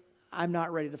say, I'm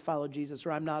not ready to follow Jesus,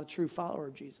 or I'm not a true follower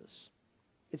of Jesus.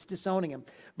 It's disowning him.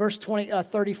 Verse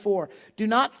 34, do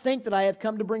not think that I have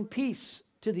come to bring peace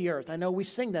to the earth. I know we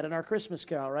sing that in our Christmas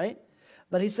carol, right?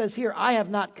 But he says here, I have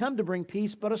not come to bring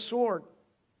peace, but a sword.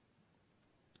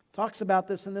 Talks about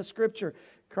this in the scripture.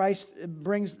 Christ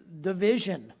brings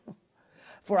division.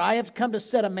 For I have come to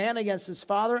set a man against his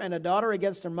father, and a daughter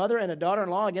against her mother, and a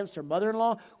daughter-in-law against her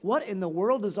mother-in-law. What in the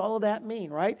world does all of that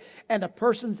mean, right? And a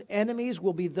person's enemies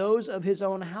will be those of his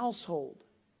own household.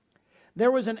 There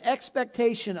was an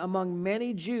expectation among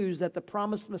many Jews that the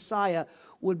promised Messiah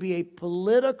would be a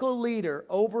political leader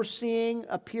overseeing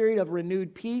a period of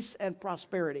renewed peace and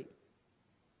prosperity.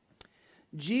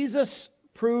 Jesus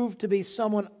proved to be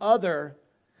someone other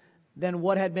than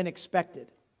what had been expected.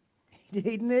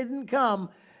 He didn't come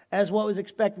as what was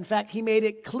expected. In fact, he made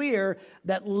it clear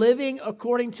that living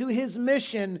according to his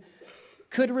mission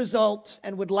could result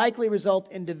and would likely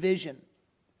result in division.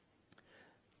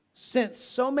 Since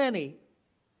so many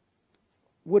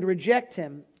would reject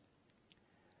him,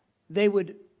 they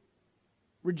would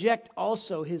reject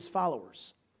also his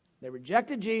followers. They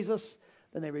rejected Jesus,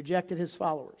 then they rejected his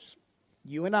followers.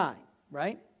 You and I,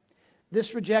 right?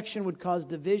 This rejection would cause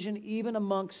division even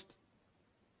amongst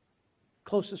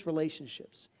closest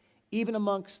relationships, even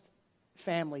amongst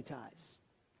family ties.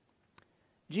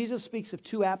 Jesus speaks of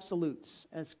two absolutes,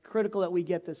 and it's critical that we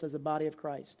get this as a body of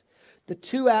Christ. The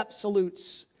two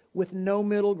absolutes with no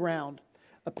middle ground.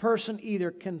 A person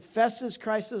either confesses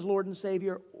Christ as Lord and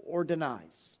Savior or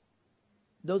denies.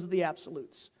 Those are the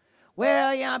absolutes.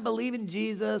 Well, yeah, I believe in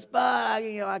Jesus, but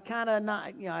I kind of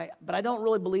not, but I don't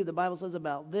really believe the Bible says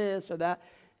about this or that.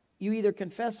 You either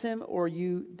confess him or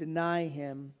you deny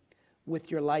him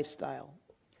with your lifestyle.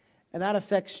 And that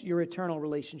affects your eternal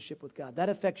relationship with God. That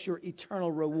affects your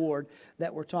eternal reward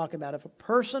that we're talking about. If a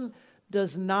person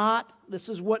does not, this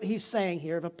is what he's saying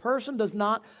here, if a person does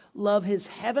not love his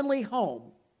heavenly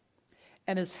home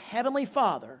and his heavenly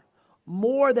Father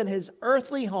more than his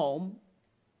earthly home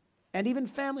and even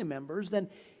family members, then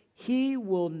he's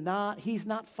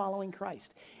not following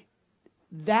Christ.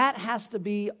 That has to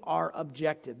be our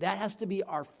objective. That has to be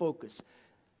our focus.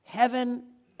 Heaven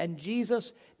and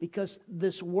Jesus, because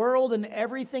this world and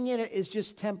everything in it is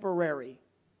just temporary.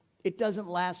 It doesn't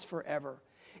last forever.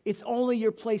 It's only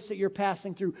your place that you're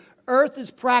passing through. Earth is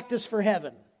practice for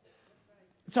heaven.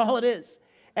 That's all it is.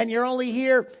 And you're only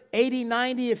here 80,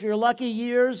 90, if you're lucky,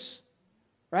 years,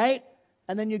 right?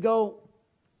 And then you go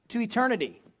to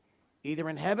eternity, either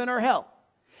in heaven or hell.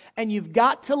 And you've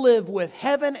got to live with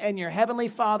heaven and your heavenly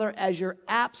Father as your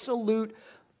absolute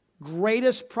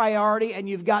greatest priority, and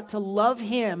you've got to love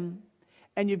him,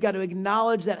 and you've got to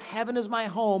acknowledge that heaven is my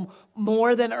home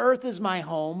more than earth is my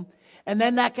home. And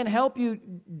then that can help you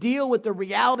deal with the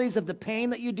realities of the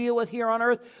pain that you deal with here on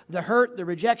earth, the hurt, the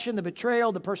rejection, the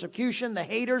betrayal, the persecution, the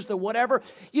haters, the whatever.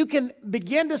 You can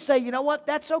begin to say, you know what,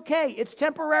 that's okay. It's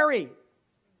temporary.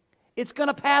 It's going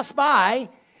to pass by.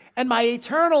 And my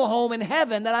eternal home in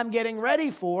heaven that I'm getting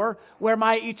ready for, where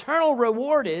my eternal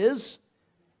reward is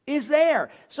there.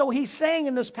 So he's saying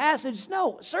in this passage,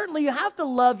 no, certainly you have to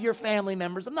love your family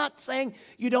members. I'm not saying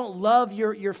you don't love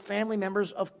your family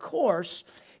members, of course.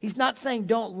 He's not saying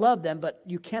don't love them, but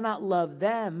you cannot love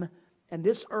them and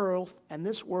this earth and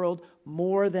this world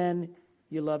more than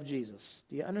you love Jesus.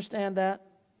 Do you understand that?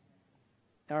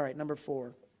 All right, number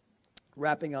 4,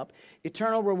 wrapping up.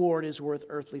 Eternal reward is worth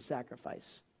earthly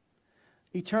sacrifice.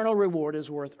 Eternal reward is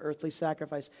worth earthly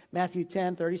sacrifice. Matthew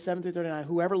 10, 37 through 39.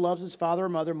 Whoever loves his father or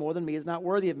mother more than me is not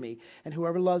worthy of me. And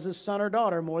whoever loves his son or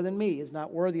daughter more than me is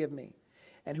not worthy of me.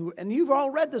 And you've all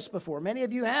read this before. Many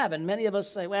of you have. And many of us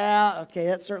say, well, okay,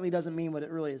 that certainly doesn't mean what it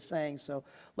really is saying. So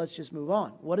let's just move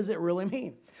on. What does it really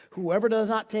mean? Whoever does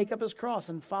not take up his cross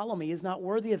and follow me is not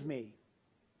worthy of me.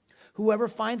 Whoever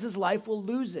finds his life will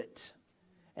lose it.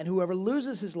 And whoever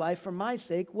loses his life for my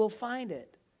sake will find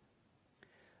it.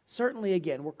 Certainly,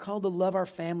 again, we're called to love our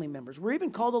family members. We're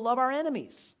even called to love our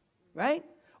enemies, right?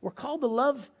 We're called to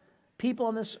love people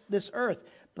on this earth.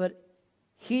 But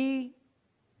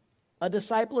a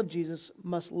disciple of Jesus,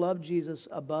 must love Jesus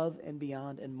above and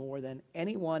beyond and more than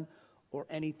anyone or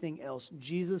anything else.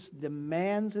 Jesus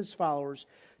demands his followers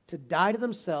to die to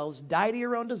themselves, die to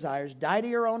your own desires, die to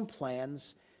your own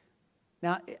plans.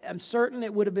 Now, I'm certain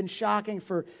it would have been shocking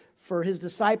for his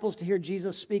disciples to hear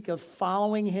Jesus speak of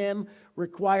following him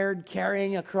required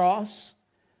carrying a cross.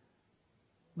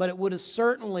 But it would have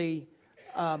certainly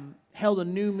held a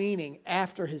new meaning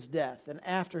after his death and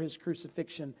after his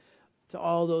crucifixion to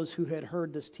all those who had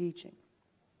heard this teaching.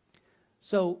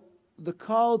 So the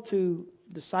call to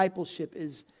discipleship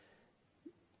is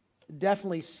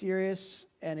definitely serious,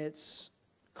 and it's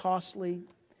costly,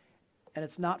 and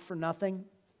it's not for nothing.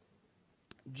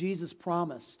 Jesus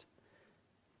promised.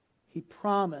 He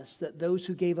promised that those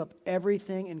who gave up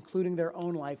everything, including their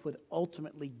own life, would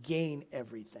ultimately gain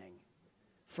everything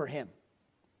for him.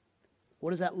 What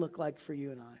does that look like for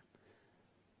you and I?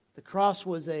 The cross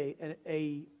was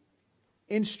a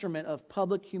instrument of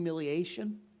public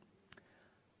humiliation,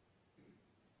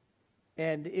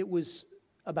 and it was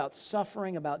about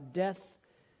suffering, about death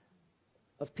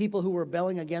of people who were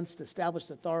rebelling against established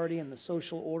authority and the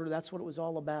social order. That's what it was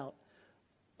all about.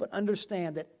 But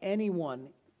understand that anyone,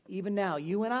 even now,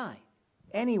 you and I,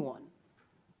 anyone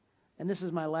And this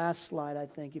is my last slide, I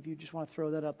think. If you just want to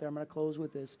throw that up there, I'm going to close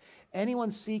with this.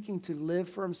 Anyone seeking to live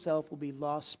for himself will be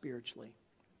lost spiritually.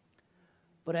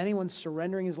 But anyone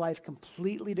surrendering his life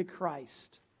completely to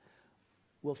Christ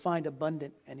will find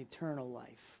abundant and eternal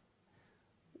life.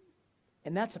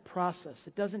 And that's a process.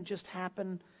 It doesn't just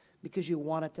happen because you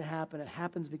want it to happen. It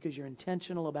happens because you're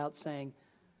intentional about saying,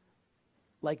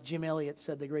 like Jim Elliot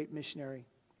said, the great missionary,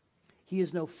 he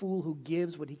is no fool who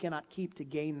gives what he cannot keep to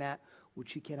gain that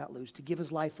which he cannot lose, to give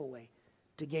his life away,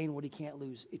 to gain what he can't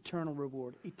lose, eternal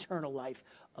reward, eternal life,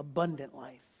 abundant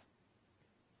life.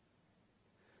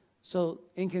 So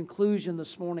in conclusion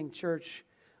this morning, church,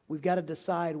 we've got to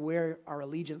decide where our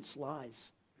allegiance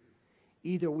lies.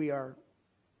 Either we are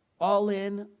all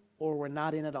in or we're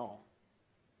not in at all.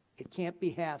 It can't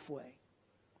be halfway.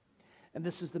 And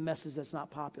this is the message that's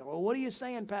not popular. Well, what are you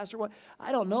saying, Pastor? What?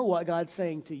 I don't know what God's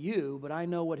saying to you, but I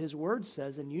know what His Word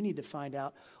says, and you need to find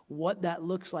out what that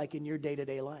looks like in your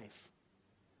day-to-day life.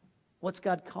 What's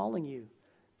God calling you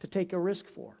to take a risk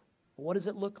for? What does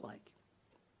it look like?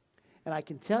 And I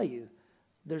can tell you,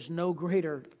 there's no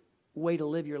greater way to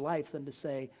live your life than to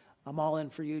say, I'm all in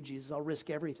for you, Jesus. I'll risk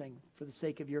everything for the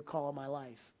sake of your call in my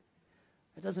life.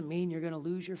 It doesn't mean you're going to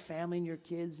lose your family and your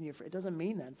kids. And it doesn't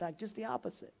mean that. In fact, just the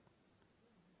opposite.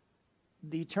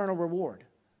 The eternal reward.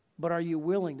 But are you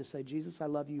willing to say, Jesus, I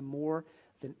love you more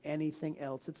than anything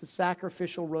else? It's a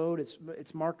sacrificial road.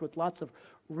 It's marked with lots of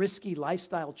risky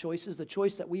lifestyle choices. The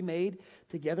choice that we made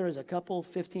together as a couple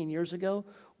 15 years ago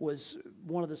was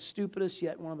one of the stupidest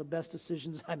yet one of the best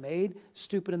decisions I made.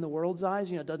 Stupid in the world's eyes.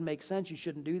 It doesn't make sense. You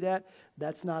shouldn't do that.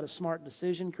 That's not a smart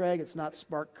decision, Craig. It's not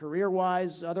smart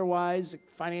career-wise, otherwise,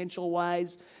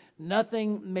 financial-wise.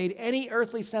 Nothing made any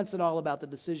earthly sense at all about the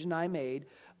decision I made,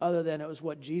 other than it was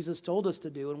what Jesus told us to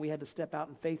do, and we had to step out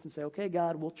in faith and say, okay,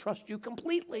 God, we'll trust you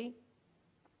completely.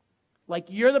 Like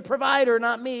you're the provider,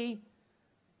 not me.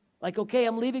 Like, okay,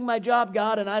 I'm leaving my job,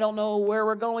 God, and I don't know where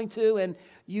we're going to, and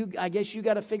I guess you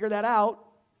got to figure that out.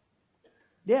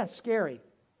 Yeah, it's scary.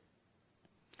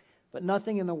 But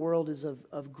nothing in the world is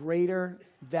of greater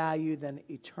value than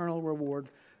eternal reward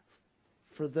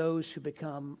for those who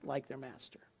become like their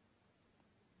master.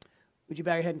 Would you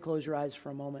bow your head and close your eyes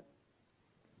for a moment?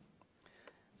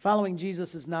 Following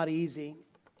Jesus is not easy,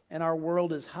 and our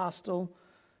world is hostile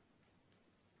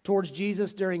towards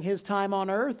Jesus during his time on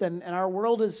earth, and our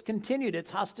world has continued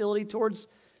its hostility towards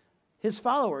his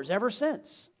followers ever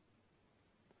since.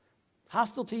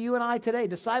 Hostile to you and I today.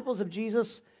 Disciples of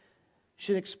Jesus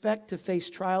should expect to face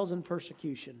trials and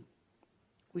persecution.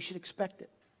 We should expect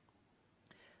it.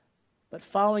 But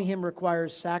following him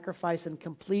requires sacrifice and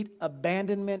complete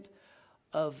abandonment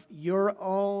of your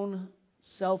own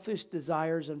selfish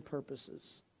desires and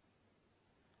purposes.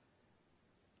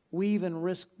 We even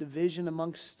risk division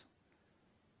amongst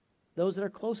those that are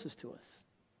closest to us.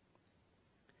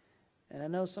 And I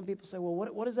know some people say, well,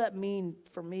 what does that mean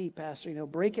for me, Pastor?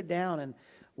 Break it down, and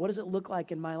what does it look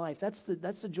like in my life? That's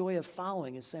the joy of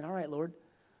following, is saying, all right, Lord,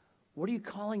 what are you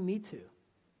calling me to?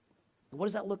 What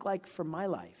does that look like for my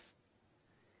life?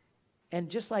 And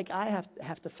just like I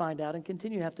have to find out and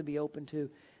continue to have to be open to,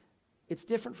 it's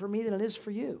different for me than it is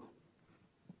for you.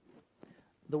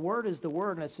 The Word is the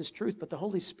Word, and it's His truth, but the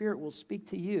Holy Spirit will speak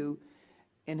to you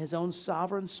in His own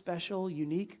sovereign, special,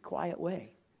 unique, quiet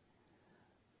way.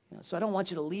 So I don't want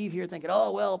you to leave here thinking,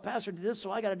 oh, well, Pastor did this,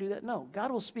 so I got to do that. No,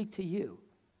 God will speak to you.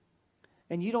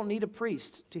 And you don't need a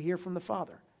priest to hear from the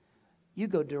Father. You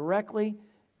go directly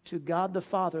to God the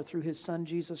Father through His Son,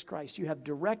 Jesus Christ. You have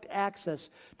direct access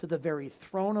to the very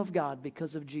throne of God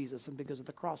because of Jesus and because of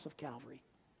the cross of Calvary.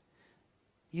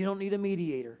 You don't need a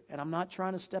mediator. And I'm not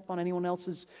trying to step on anyone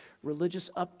else's religious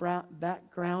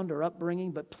background or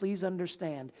upbringing, but please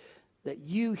understand that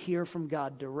you hear from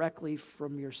God directly for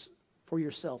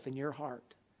yourself in your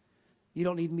heart. You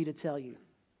don't need me to tell you.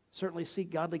 Certainly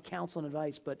seek godly counsel and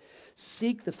advice, but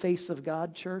seek the face of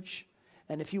God, church.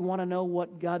 And if you want to know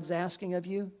what God's asking of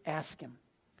you, ask Him.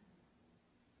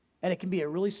 And it can be a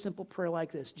really simple prayer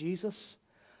like this. Jesus,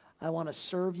 I want to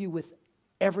serve you with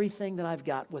everything that I've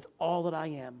got, with all that I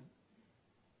am.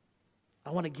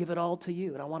 I want to give it all to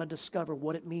you, and I want to discover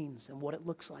what it means and what it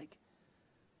looks like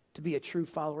to be a true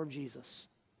follower of Jesus.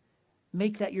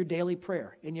 Make that your daily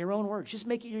prayer. In your own words, just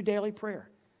make it your daily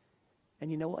prayer.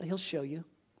 And you know what? He'll show you.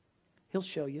 He'll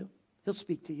show you. He'll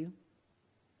speak to you.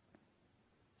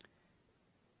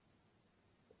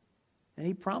 And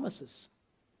He promises,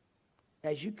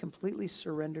 as you completely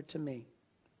surrender to me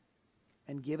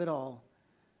and give it all,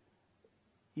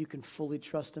 you can fully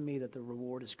trust in me that the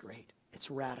reward is great.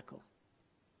 It's radical.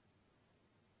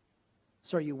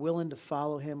 So are you willing to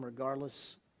follow Him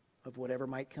regardless of whatever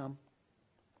might come?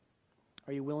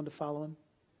 Are you willing to follow him?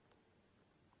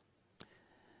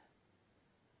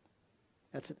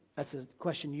 That's a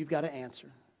question you've got to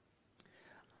answer.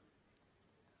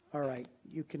 All right,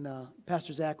 you can,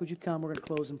 Pastor Zach, would you come? We're going to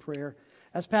close in prayer.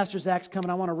 As Pastor Zach's coming,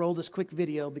 I want to roll this quick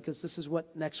video because this is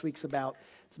what next week's about.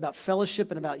 It's about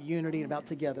fellowship and about unity and about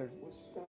together.